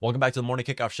Welcome back to the Morning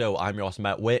Kickoff Show. I'm your host,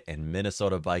 Matt Witt, and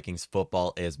Minnesota Vikings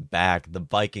football is back. The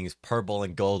Vikings, purple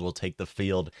and gold, will take the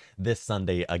field this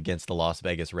Sunday against the Las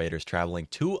Vegas Raiders, traveling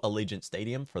to Allegiant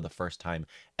Stadium for the first time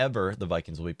ever. The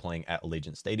Vikings will be playing at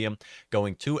Allegiant Stadium,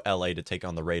 going to LA to take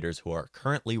on the Raiders, who are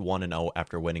currently 1-0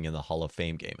 after winning in the Hall of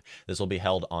Fame game. This will be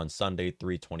held on Sunday,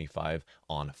 3/25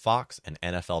 on Fox and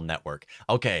NFL Network.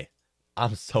 Okay,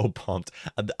 I'm so pumped.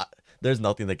 There's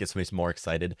nothing that gets me more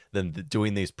excited than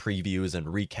doing these previews and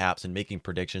recaps and making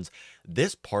predictions.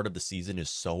 This part of the season is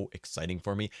so exciting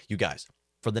for me. You guys,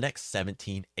 for the next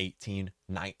 17, 18,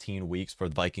 19 weeks for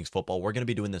the Vikings football, we're going to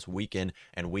be doing this week in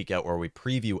and week out where we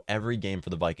preview every game for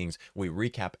the Vikings. We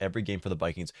recap every game for the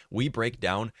Vikings. We break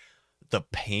down the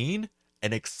pain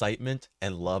and excitement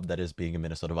and love that is being a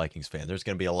Minnesota Vikings fan. There's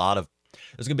going to be a lot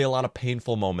of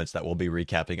painful moments that we'll be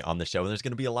recapping on the show, and there's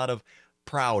going to be a lot of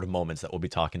proud moments that we'll be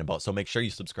talking about. So make sure you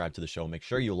subscribe to the show, make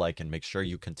sure you like, and make sure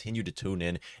you continue to tune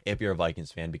in if you're a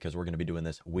Vikings fan, because we're going to be doing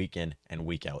this week in and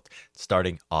week out,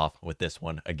 starting off with this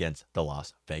one against the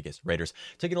Las Vegas Raiders.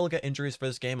 Taking a look at injuries for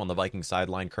this game on the Vikings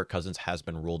sideline, Kirk Cousins has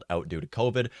been ruled out due to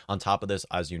COVID. On top of this,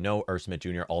 as you know, Irv Smith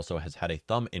Jr. also has had a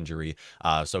thumb injury,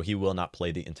 so he will not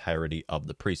play the entirety of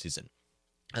the preseason.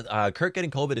 Kirk getting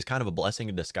COVID is kind of a blessing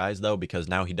in disguise, though, because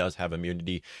now he does have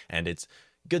immunity, and it's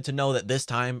good to know that this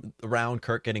time around,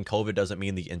 Kirk getting COVID doesn't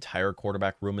mean the entire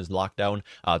quarterback room is locked down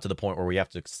to the point where we have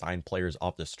to sign players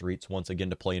off the streets once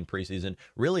again to play in preseason.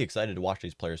 Really excited to watch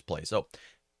these players play. So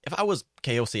if I was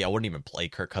KOC, I wouldn't even play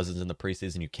Kirk Cousins in the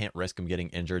preseason. You can't risk him getting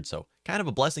injured. So kind of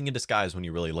a blessing in disguise when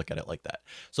you really look at it like that.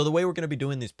 So the way we're going to be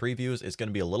doing these previews is going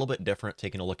to be a little bit different,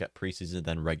 taking a look at preseason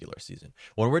than regular season.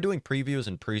 When we're doing previews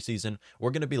in preseason, we're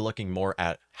going to be looking more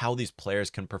at how these players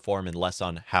can perform and less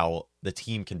on how the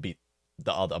team can beat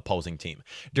the other opposing team.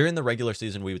 During the regular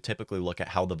season, we would typically look at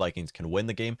how the Vikings can win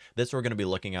the game. This, we're going to be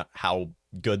looking at how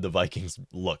good the Vikings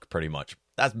look, pretty much.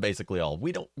 That's basically all.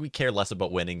 We care less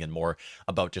about winning and more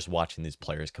about just watching these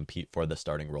players compete for the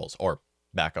starting roles or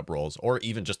backup roles, or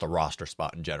even just a roster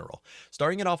spot in general.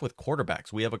 Starting it off with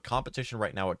quarterbacks, we have a competition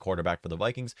right now at quarterback for the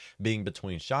Vikings being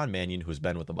between Sean Mannion, who's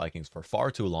been with the Vikings for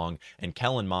far too long, and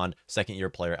Kellen Mond,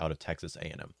 second-year player out of Texas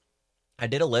A&M. I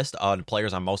did a list on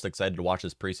players I'm most excited to watch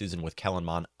this preseason, with Kellen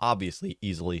Mond obviously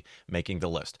easily making the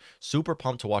list. Super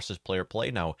pumped to watch this player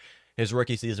play. Now, his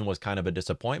rookie season was kind of a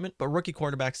disappointment, but rookie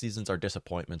quarterback seasons are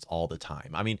disappointments all the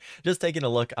time. I mean, just taking a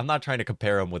look, I'm not trying to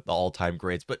compare him with the all-time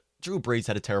greats, but Drew Brees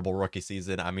had a terrible rookie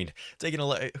season. I mean, taking a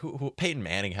look, Peyton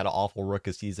Manning had an awful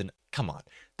rookie season. Come on,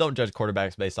 don't judge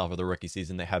quarterbacks based off of the rookie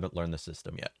season. They haven't learned the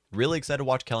system yet. Really excited to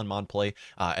watch Kellen Mond play.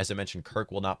 As I mentioned, Kirk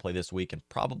will not play this week and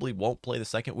probably won't play the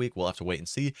second week. We'll have to wait and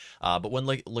see. But when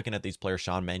looking at these players,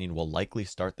 Sean Mannion will likely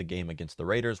start the game against the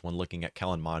Raiders. When looking at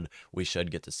Kellen Mond, we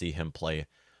should get to see him play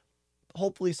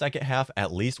hopefully second half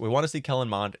at least. We want to see Kellen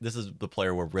Mond. This is the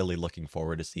player we're really looking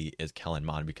forward to see, is Kellen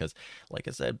Mond, because like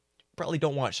I said, probably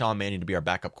don't want Sean Mannion to be our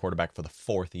backup quarterback for the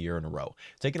fourth year in a row.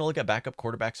 Taking a look at backup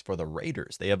quarterbacks for the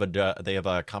Raiders, they have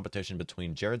a competition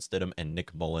between Jared Stidham and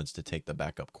Nick Mullins to take the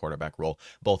backup quarterback role,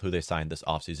 both who they signed this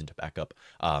offseason to back up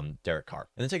Derek Carr.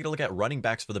 And then taking a look at running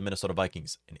backs for the Minnesota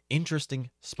Vikings, an interesting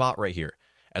spot right here.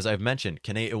 As I've mentioned,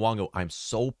 Kene Iwango, I'm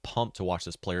so pumped to watch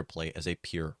this player play as a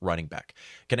pure running back.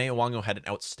 Kene Iwango had an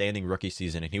outstanding rookie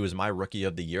season, and he was my rookie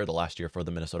of the year the last year for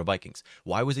the Minnesota Vikings.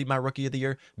 Why was he my rookie of the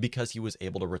year? Because he was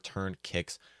able to return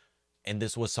kicks, and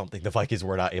this was something the Vikings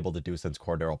were not able to do since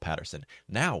Cordero Patterson.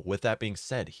 Now, with that being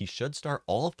said, he should start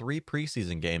all three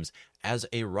preseason games as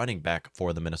a running back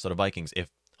for the Minnesota Vikings, if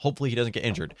hopefully he doesn't get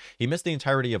injured. He missed the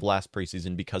entirety of last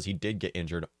preseason because he did get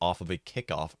injured off of a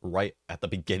kickoff right at the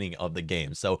beginning of the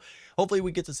game. So hopefully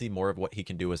we get to see more of what he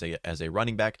can do as a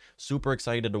running back. Super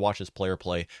excited to watch this player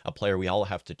play, a player we all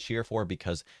have to cheer for,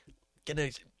 because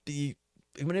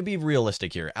I'm going to be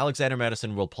realistic here. Alexander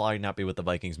Mattison will probably not be with the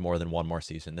Vikings more than one more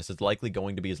season. This is likely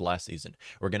going to be his last season.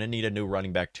 We're going to need a new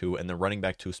running back too, and the running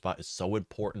back 2 spot is so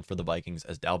important for the Vikings,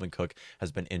 as Dalvin Cook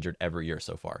has been injured every year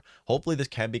so far. Hopefully this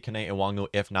can be Kene Iwango.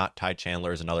 If not, Ty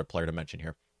Chandler is another player to mention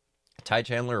here. Ty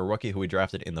Chandler, a rookie who we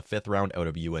drafted in the 5th round out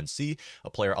of UNC, a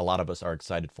player a lot of us are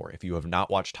excited for. If you have not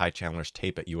watched Ty Chandler's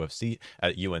tape at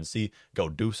UNC, go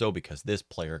do so, because this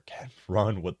player can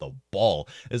run with the ball.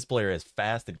 This player is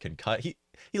fast and can cut. He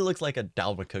looks like a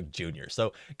Dalvin Cook Jr.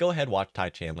 So go ahead, watch Ty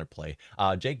Chandler play.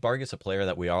 Jake Bargas, a player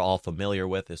that we are all familiar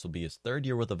with. This will be his 3rd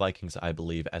year with the Vikings, I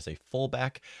believe, as a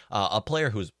fullback. A player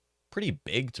who's pretty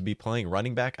big to be playing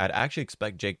running back. I'd actually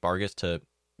expect Jake Bargas to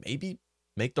maybe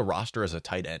make the roster as a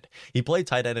tight end. He played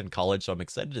tight end in college, so I'm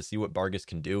excited to see what Bargas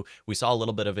can do. We saw a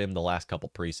little bit of him the last couple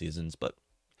preseasons, but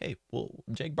hey, well,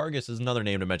 Jake Bargas is another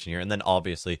name to mention here. And then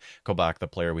obviously Kobach, the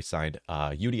player we signed,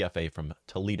 UDFA from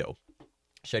Toledo.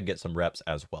 should get some reps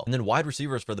as well. And then wide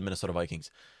receivers for the Minnesota Vikings.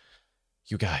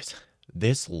 You guys,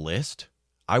 this list,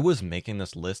 I was making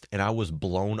this list and I was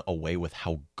blown away with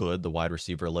how good the wide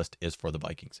receiver list is for the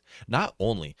Vikings. Not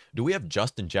only do we have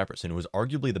Justin Jefferson, who is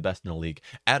arguably the best in the league,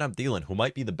 Adam Thielen, who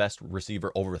might be the best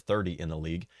receiver over 30 in the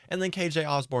league, and then KJ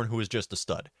Osborne, who is just a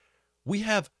stud. We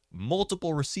have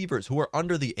multiple receivers who are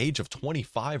under the age of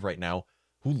 25 right now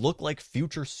who look like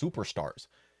future superstars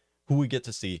who we get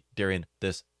to see during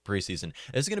this preseason.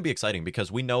 It's going to be exciting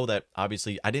because we know that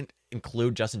obviously I didn't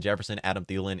include Justin Jefferson, Adam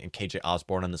Thielen, and KJ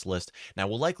Osborne on this list. Now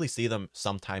we'll likely see them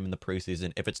sometime in the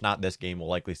preseason. If it's not this game, we'll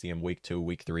likely see them week 2,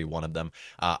 week 3, one of them.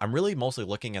 I'm really mostly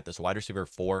looking at this wide receiver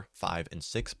 4, 5, and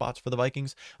 6 spots for the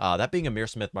Vikings. That being Ihmir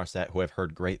Smith-Marsette, who I've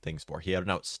heard great things for. He had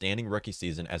an outstanding rookie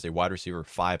season as a wide receiver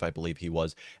 5, I believe he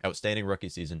was. Outstanding rookie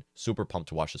season. Super pumped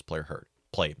to watch this player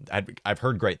play. I've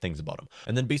heard great things about him.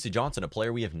 And then BC Johnson, a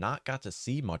player we have not got to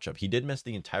see much of. He did miss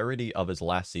the entirety of his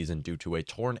last season due to a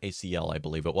torn ACL, I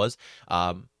believe it was.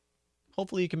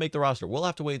 Hopefully he can make the roster. We'll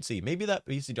have to wait and see. Maybe that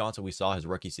BC Johnson we saw his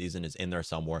rookie season is in there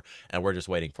somewhere, and we're just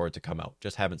waiting for it to come out.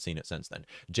 Just haven't seen it since then.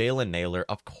 Jalen Nailor,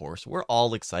 of course. We're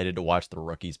all excited to watch the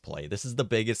rookies play. This is the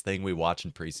biggest thing we watch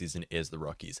in preseason is the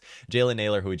rookies. Jalen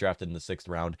Nailor, who we drafted in the 6th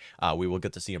round, we will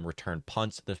get to see him return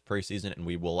punts this preseason, and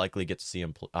we will likely get to see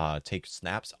him take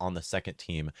snaps on the second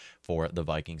team for the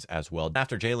Vikings as well.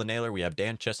 After Jalen Nailor, we have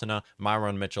Dan Chisena,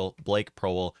 Myron Mitchell, Blake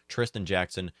Proehl, Tristan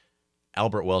Jackson,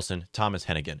 Albert Wilson, Thomas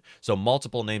Hennigan. So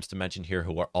multiple names to mention here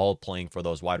who are all playing for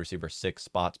those wide receiver 6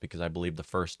 spots because I believe the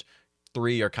first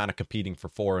 3 are kind of competing for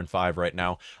 4 and 5 right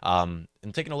now. And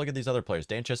taking a look at these other players,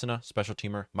 Dan Chisena, special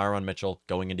teamer, Myron Mitchell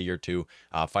going into year 2,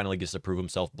 finally gets to prove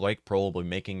himself. Blake Proehl will be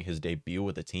making his debut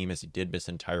with the team as he did miss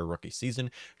entire rookie season.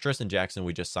 Tristan Jackson,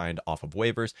 we just signed off of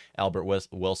waivers. Albert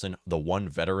Wilson, the one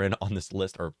veteran on this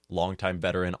list, or longtime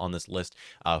veteran on this list,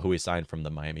 who we signed from the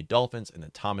Miami Dolphins. And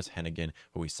then Thomas Hennigan,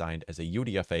 who we signed as a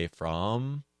UDFA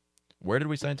from... Where did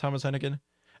we sign Thomas Hennigan?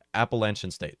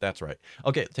 Appalachian State. That's right.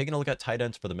 Okay, taking a look at tight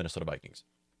ends for the Minnesota Vikings.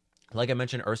 Like I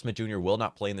mentioned, Irv Smith Jr. will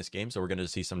not play in this game, so we're going to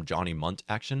see some Johnny Munt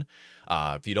action.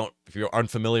 If you're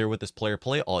unfamiliar with this player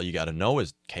play, all you got to know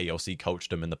is KOC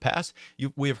coached him in the past.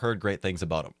 We have heard great things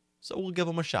about him, so we'll give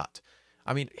him a shot.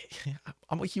 I mean,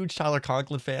 I'm a huge Tyler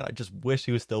Conklin fan. I just wish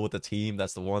he was still with the team.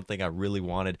 That's the one thing I really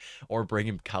wanted. Or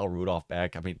bringing Kyle Rudolph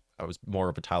back. I mean, I was more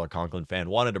of a Tyler Conklin fan.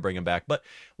 Wanted to bring him back, but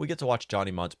we get to watch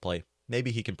Johnny Munt play.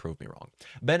 Maybe he can prove me wrong.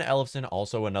 Ben Ellefson,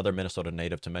 also another Minnesota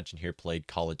native to mention here, played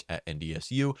college at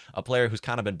NDSU, a player who's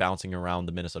kind of been bouncing around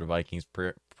the Minnesota Vikings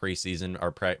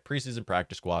preseason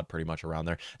practice squad, pretty much around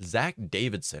there. Zach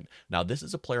Davidson. Now, this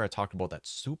is a player I talked about that's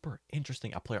super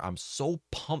interesting, a player I'm so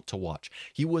pumped to watch.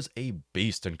 He was a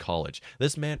beast in college.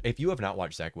 This man, if you have not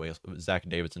watched Zach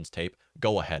Davidson's tape,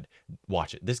 go ahead,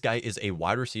 watch it. This guy is a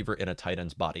wide receiver in a tight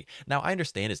end's body. Now, I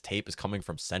understand his tape is coming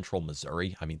from Central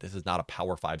Missouri. I mean, this is not a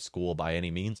Power 5 school by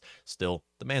any means. Still,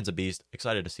 the man's a beast.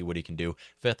 Excited to see what he can do.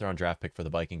 5th round draft pick for the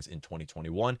Vikings in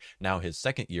 2021. Now his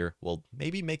second year will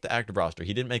maybe make the active roster.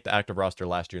 He didn't make the active roster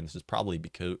last year, and this is probably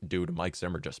due to Mike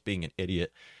Zimmer just being an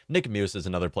idiot. Nick Muse is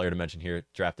another player to mention here,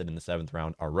 drafted in the 7th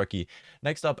round, our rookie.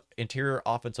 Next up, interior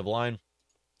offensive line.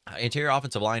 Interior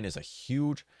offensive line is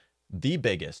the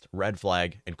biggest red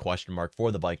flag and question mark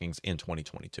for the Vikings in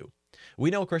 2022. We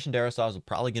know Christian Darrisaw is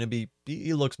probably going to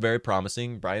he looks very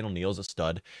promising. Brian O'Neill's a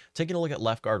stud. Taking a look at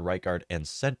left guard, right guard, and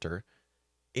center,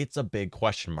 it's a big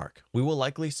question mark. We will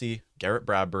likely see Garrett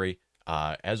Bradbury,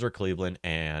 Ezra Cleveland,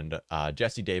 and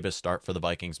Jesse Davis start for the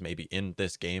Vikings maybe in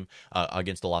this game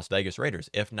against the Las Vegas Raiders.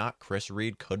 If not, Chris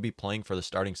Reed could be playing for the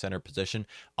starting center position.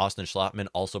 Austin Schlottman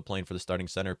also playing for the starting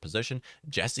center position.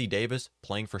 Jesse Davis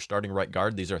playing for starting right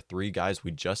guard. These are 3 guys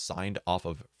we just signed off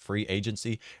of free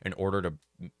agency in order to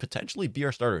potentially be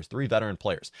our starters, 3 veteran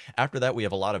players. After that, we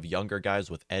have a lot of younger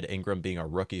guys, with Ed Ingram being our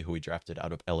rookie, who we drafted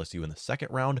out of LSU in the 2nd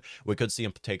round. We could see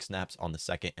him take snaps on the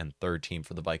 2nd and 3rd team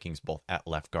for the Vikings, both at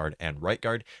left guard and right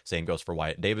guard. Same goes for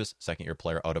Wyatt Davis, 2nd-year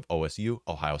player out of OSU,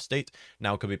 Ohio State.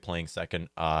 Now could be playing second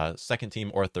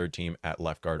team or 3rd team at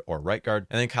left guard or right guard.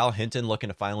 And then Kyle Hinton looking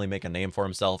to finally make a name for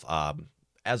himself.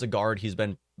 As a guard, he's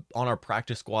been on our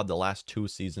practice squad the last 2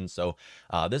 seasons, so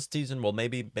this season will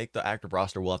maybe make the active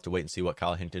roster. We'll have to wait and see what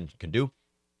Kyle Hinton can do.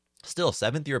 Still a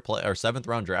 7th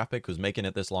round draft pick who's making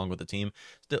it this long with the team.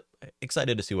 Still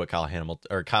excited to see what Kyle Hinton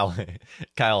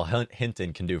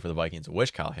can do for the Vikings. Wish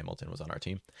Kyle Hamilton was on our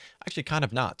team. Actually, kind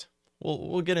of not.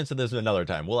 We'll get into this another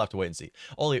time. We'll have to wait and see.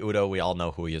 Oli Udoh, we all know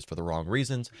who he is for the wrong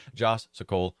reasons. Josh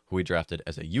Sokol, who we drafted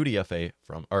as a UDFA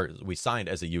we signed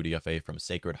as a UDFA from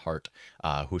Sacred Heart,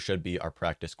 who should be our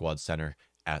practice squad center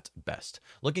at best.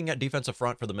 Looking at defensive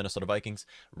front for the Minnesota Vikings,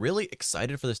 really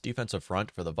excited for this defensive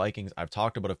front for the Vikings. I've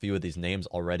talked about a few of these names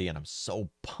already, and I'm so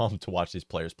pumped to watch these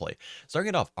players play. Starting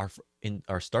it off,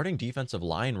 our starting defensive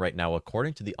line right now,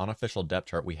 according to the unofficial depth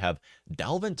chart, we have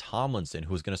Dalvin Tomlinson,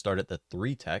 who's going to start at the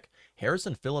 3 tech,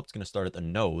 Harrison Phillips going to start at the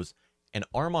nose, and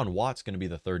Armon Watts going to be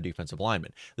the 3rd defensive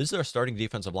lineman. This is our starting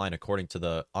defensive line according to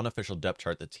the unofficial depth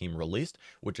chart the team released,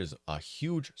 which is a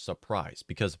huge surprise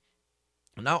because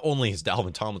not only is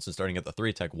Dalvin Tomlinson starting at the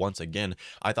 3 tech once again,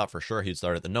 I thought for sure he'd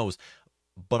start at the nose,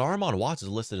 but Armon Watts is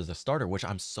listed as a starter, which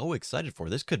I'm so excited for.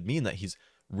 This could mean that he's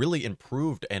really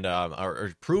improved and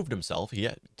or proved himself. He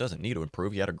doesn't need to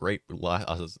improve. He had a great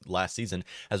last season,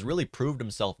 has really proved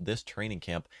himself this training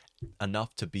camp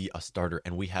enough to be a starter,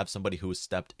 and we have somebody who has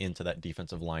stepped into that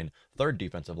defensive line, 3rd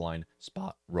defensive line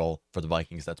spot role for the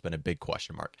Vikings. That's been a big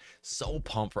question mark. So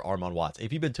pumped for Armon Watts.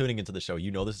 If you've been tuning into the show, you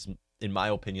know this is, in my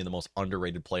opinion, the most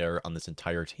underrated player on this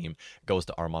entire team goes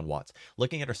to Armon Watts.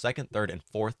 Looking at our 2nd, 3rd, and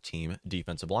 4th team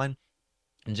defensive line,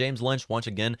 James Lynch, once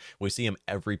again, we see him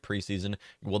every preseason.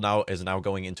 Is now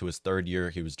going into his 3rd year.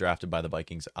 He was drafted by the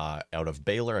Vikings out of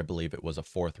Baylor. I believe it was a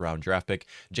 4th round draft pick.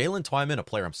 Jalen Twyman, a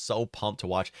player I'm so pumped to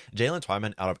watch. Jalen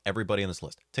Twyman, out of everybody on this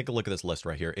list, take a look at this list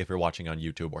right here if you're watching on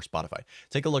YouTube or Spotify.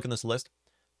 Take a look in this list.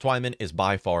 Twyman is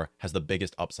by far has the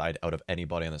biggest upside out of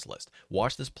anybody on this list.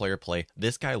 Watch this player play.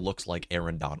 This guy looks like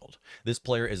Aaron Donald. This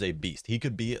player is a beast. He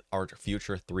could be our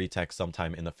future 3 tech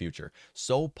sometime in the future.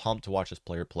 So pumped to watch this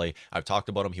player play. I've talked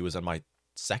about him. He was on my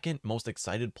 2nd most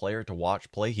excited player to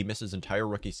watch play. He missed his entire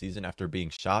rookie season after being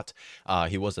shot.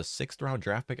 He was a 6th round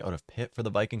draft pick out of Pitt for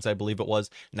the Vikings, I believe it was.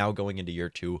 Now going into year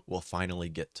 2, we'll finally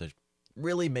get to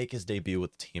really make his debut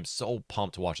with the team. So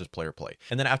pumped to watch this player play.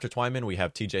 And then after Twyman, we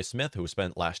have TJ Smith, who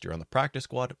spent last year on the practice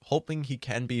squad, hoping he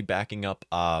can be backing up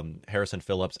Harrison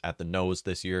Phillips at the nose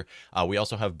this year. We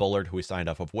also have Bullard, who we signed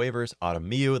off of waivers,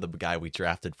 Ademiu, the guy we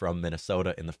drafted from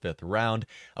Minnesota in the 5th round,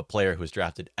 a player who was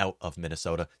drafted out of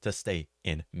Minnesota to stay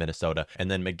in Minnesota. And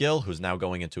then McGill, who's now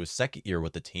going into his 2nd year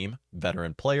with the team,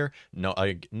 veteran player,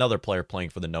 another player playing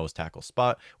for the nose tackle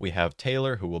spot. We have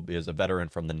Taylor, who will be as a veteran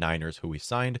from the Niners, who we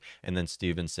signed, and then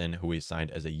Stevenson, who we signed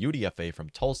as a UDFA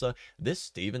from Tulsa. This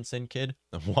Stevenson kid,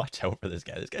 watch out for this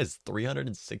guy. This guy is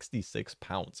 366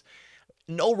 pounds.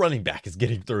 No running back is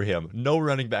getting through him. No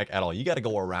running back at all. You got to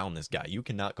go around this guy. You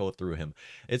cannot go through him.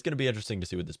 It's going to be interesting to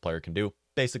see what this player can do.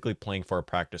 Basically, playing for a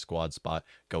practice squad spot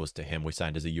goes to him. We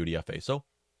signed as a UDFA. So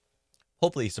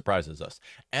hopefully he surprises us.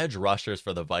 Edge rushers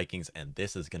for the Vikings, and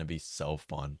this is going to be so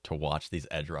fun to watch these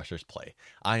edge rushers play.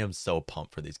 I am so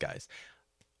pumped for these guys.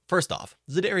 First off,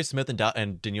 Za'Darius Smith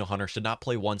and Danielle Hunter should not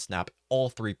play 1 snap all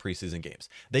 3 preseason games.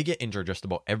 They get injured just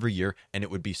about every year, and it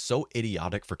would be so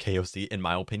idiotic for KOC, in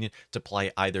my opinion, to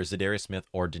play either Za'Darius Smith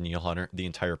or Danielle Hunter the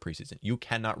entire preseason. You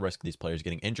cannot risk these players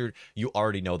getting injured. You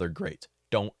already know they're great.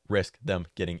 Don't risk them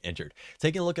getting injured.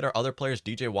 Taking a look at our other players,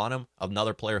 DJ Wonnum,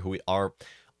 another player who we are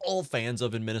all fans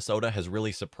of in Minnesota, has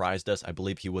really surprised us. I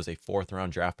believe he was a 4th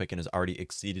round draft pick and has already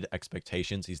exceeded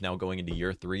expectations. He's now going into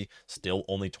year 3, still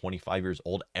only 25 years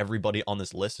old. Everybody on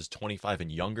this list is 25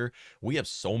 and younger. We have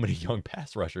so many young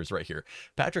pass rushers right here.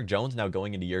 Patrick Jones now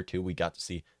going into year 2. We got to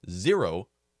see 0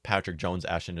 Patrick Jones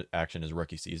action his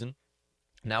rookie season.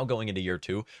 Now going into year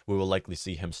 2, we will likely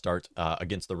see him start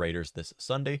against the Raiders this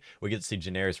Sunday. We get to see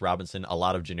Janarius Robinson. A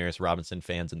lot of Janarius Robinson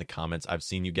fans in the comments. I've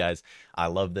seen you guys. I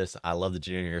love this. I love the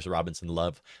Janarius Robinson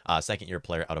love. 2nd year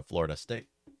player out of Florida State.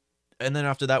 And then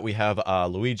after that, we have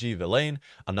Luigi Villain,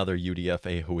 another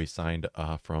UDFA who we signed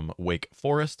from Wake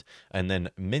Forest. And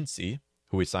then Mincy,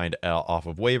 who we signed off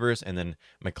of waivers. And then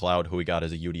McLeod, who we got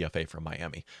as a UDFA from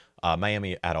Miami.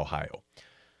 Miami at Ohio.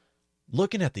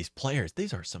 Looking at these players,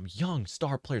 these are some young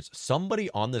star players. Somebody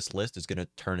on this list is going to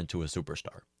turn into a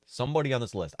superstar. Somebody on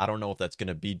this list. I don't know if that's going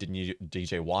to be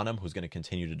DJ Wonnum, who's going to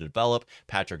continue to develop.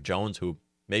 Patrick Jones, who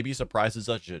maybe surprises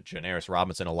us. Janarius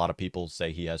Robinson, a lot of people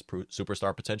say he has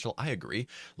superstar potential. I agree.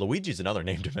 Luigi's another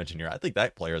name to mention here. I think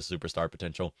that player has superstar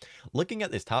potential. Looking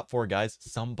at these top 4 guys,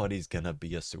 somebody's going to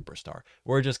be a superstar.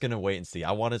 We're just going to wait and see.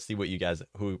 I want to see what you guys,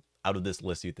 who out of this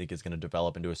list you think is going to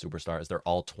develop into a superstar, as they're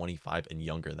all 25 and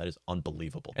younger. That is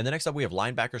unbelievable. And the next up, we have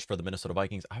linebackers for the Minnesota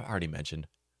Vikings. I already mentioned,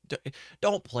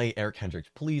 don't play Eric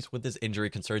Kendricks, please. With his injury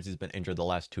concerns, he's been injured the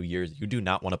last 2 years. You do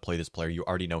not want to play this player. You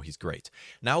already know he's great.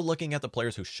 Now looking at the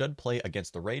players who should play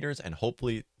against the Raiders and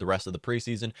hopefully the rest of the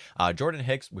preseason, Jordan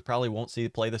Hicks, we probably won't see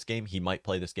play this game. He might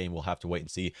play this game. We'll have to wait and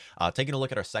see. Taking a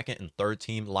look at our 2nd and 3rd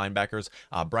team linebackers,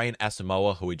 Brian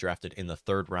Asamoah, who we drafted in the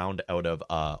 3rd round out of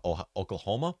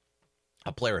Oklahoma.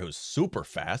 A player who's super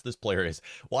fast. This player is,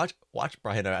 watch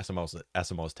Brian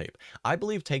Asamoah's tape. I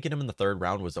believe taking him in the 3rd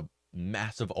round was a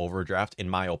massive overdraft. In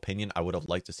my opinion, I would have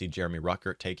liked to see Jeremy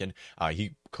Ruckert taken.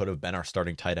 He could have been our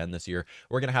starting tight end this year.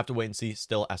 We're going to have to wait and see.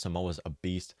 Still, Asamoah's a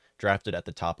beast, drafted at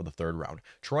the top of the 3rd round.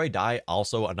 Troy Dye,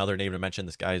 also another name to mention.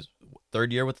 This guy's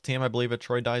 3rd year with the team, I believe.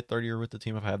 Troy Dye, 3rd year with the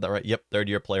team, if I have that right. Yep, 3rd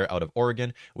year player out of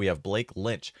Oregon. We have Blake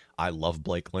Lynch. I love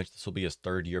Blake Lynch. This will be his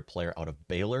 3rd year player out of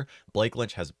Baylor. Blake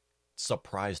Lynch has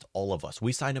surprised all of us.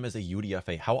 We signed him as a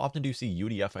UDFA. How often do you see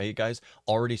UDFA guys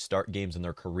already start games in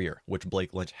their career, which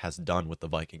Blake Lynch has done with the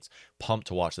Vikings? Pumped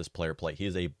to watch this player play. He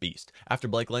is a beast. After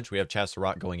Blake Lynch, we have Chaz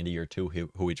Surratt going into year 2,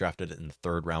 who we drafted in the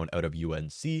 3rd round out of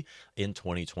UNC in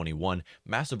 2021.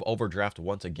 Massive overdraft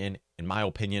once again, in my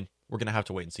opinion. We're going to have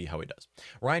to wait and see how he does.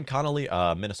 Ryan Connolly,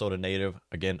 Minnesota native.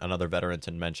 Again, another veteran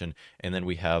to mention. And then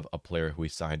we have a player who we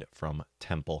signed from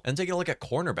Temple. And taking a look at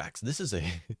cornerbacks, this is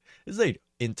a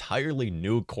entirely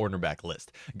new cornerback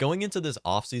list. Going into this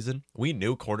offseason, we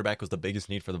knew cornerback was the biggest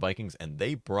need for the Vikings, and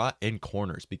they brought in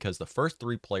corners because the first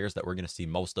 3 players that we're going to see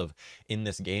most of in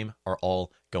this game are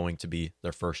all going to be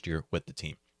their first year with the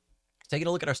team. Taking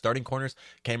a look at our starting corners,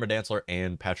 Cameron Dantzler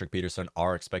and Patrick Peterson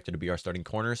are expected to be our starting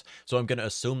corners, so I'm going to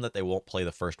assume that they won't play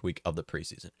the first week of the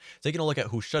preseason. Taking a look at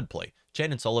who should play,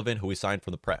 Chandon Sullivan, who we signed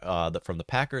from the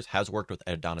Packers, has worked with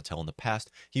Ed Donatel in the past.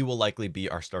 He will likely be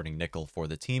our starting nickel for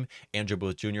the team. Andrew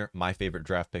Booth Jr., my favorite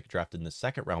draft pick, drafted in the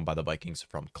 2nd round by the Vikings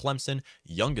from Clemson,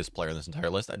 youngest player in this entire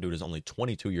list. That dude is only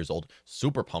 22 years old.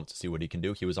 Super pumped to see what he can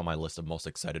do. He was on my list of most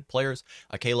excited players.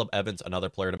 Caleb Evans, another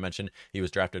player to mention. He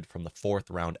was drafted from the 4th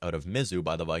round out of Mizzou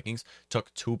by the Vikings.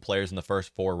 Took 2 players in the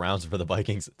first 4 rounds for the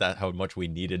Vikings. That's how much we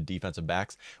needed defensive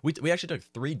backs. We actually took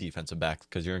 3 defensive backs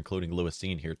because you're including Lewis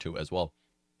Cine here too as well.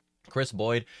 Chris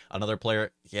Boyd, another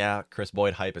player. Yeah, Chris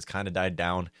Boyd hype has kind of died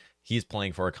down. He's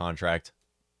playing for a contract.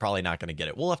 Probably not going to get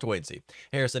it. We'll have to wait and see.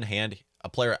 Harrison Hand, a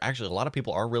player, actually, a lot of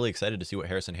people are really excited to see what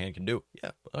Harrison Hand can do.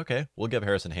 Yeah, okay. We'll give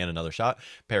Harrison Hand another shot.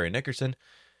 Perry Nickerson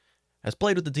has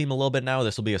played with the team a little bit now.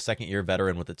 This will be a 2nd-year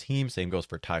veteran with the team. Same goes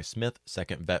for Ty Smith,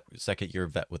 second-year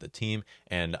vet with the team,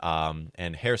 and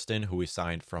Hairston, who we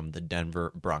signed from the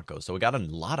Denver Broncos. So we got a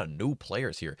lot of new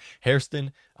players here.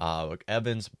 Hairston,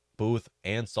 Evans, Booth,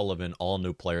 and Sullivan, all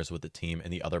new players with the team,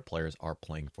 and the other players are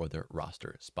playing for their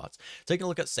roster spots. Taking a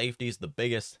look at safeties, the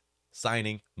biggest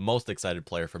signing, most excited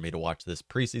player for me to watch this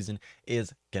preseason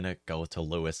is gonna go to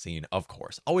Lewis Cine, of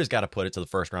course. Always got to put it to the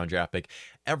 1st round draft pick.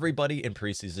 Everybody in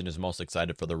preseason is most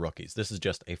excited for the rookies. This is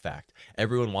just a fact.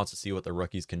 Everyone wants to see what the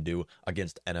rookies can do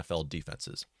against NFL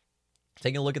defenses.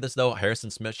 Taking a look at this, though,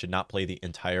 Harrison Smith should not play the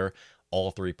entire all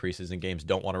 3 preseason games.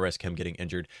 Don't want to risk him getting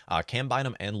injured. Cam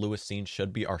Bynum and Lewis Cine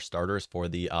should be our starters for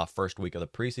the first week of the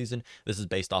preseason. This is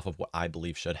based off of what I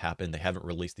believe should happen. They haven't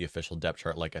released the official depth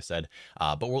chart, like I said,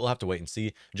 but we'll have to wait and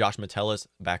see. Josh Metellus,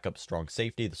 backup strong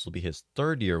safety. This will be his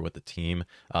 3rd year with the team.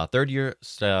 3rd year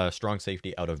strong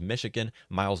safety out of Michigan.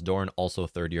 Miles Dorn, also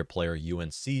 3rd year player,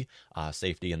 UNC,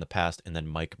 safety in the past. And then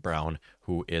Mike Brown,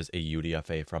 who is a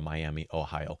UDFA from Miami,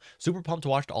 Ohio. Super pumped to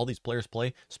watch all these players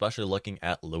play, especially looking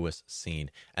at Lewis Cine.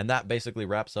 And that basically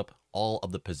wraps up all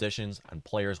of the positions and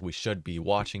players we should be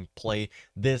watching play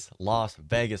this Las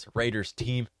Vegas Raiders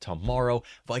team tomorrow.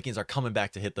 Vikings are coming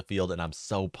back to hit the field, and I'm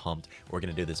so pumped. We're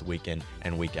going to do this week in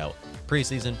and week out.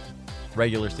 Preseason,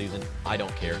 regular season, I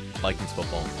don't care. Vikings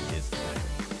football is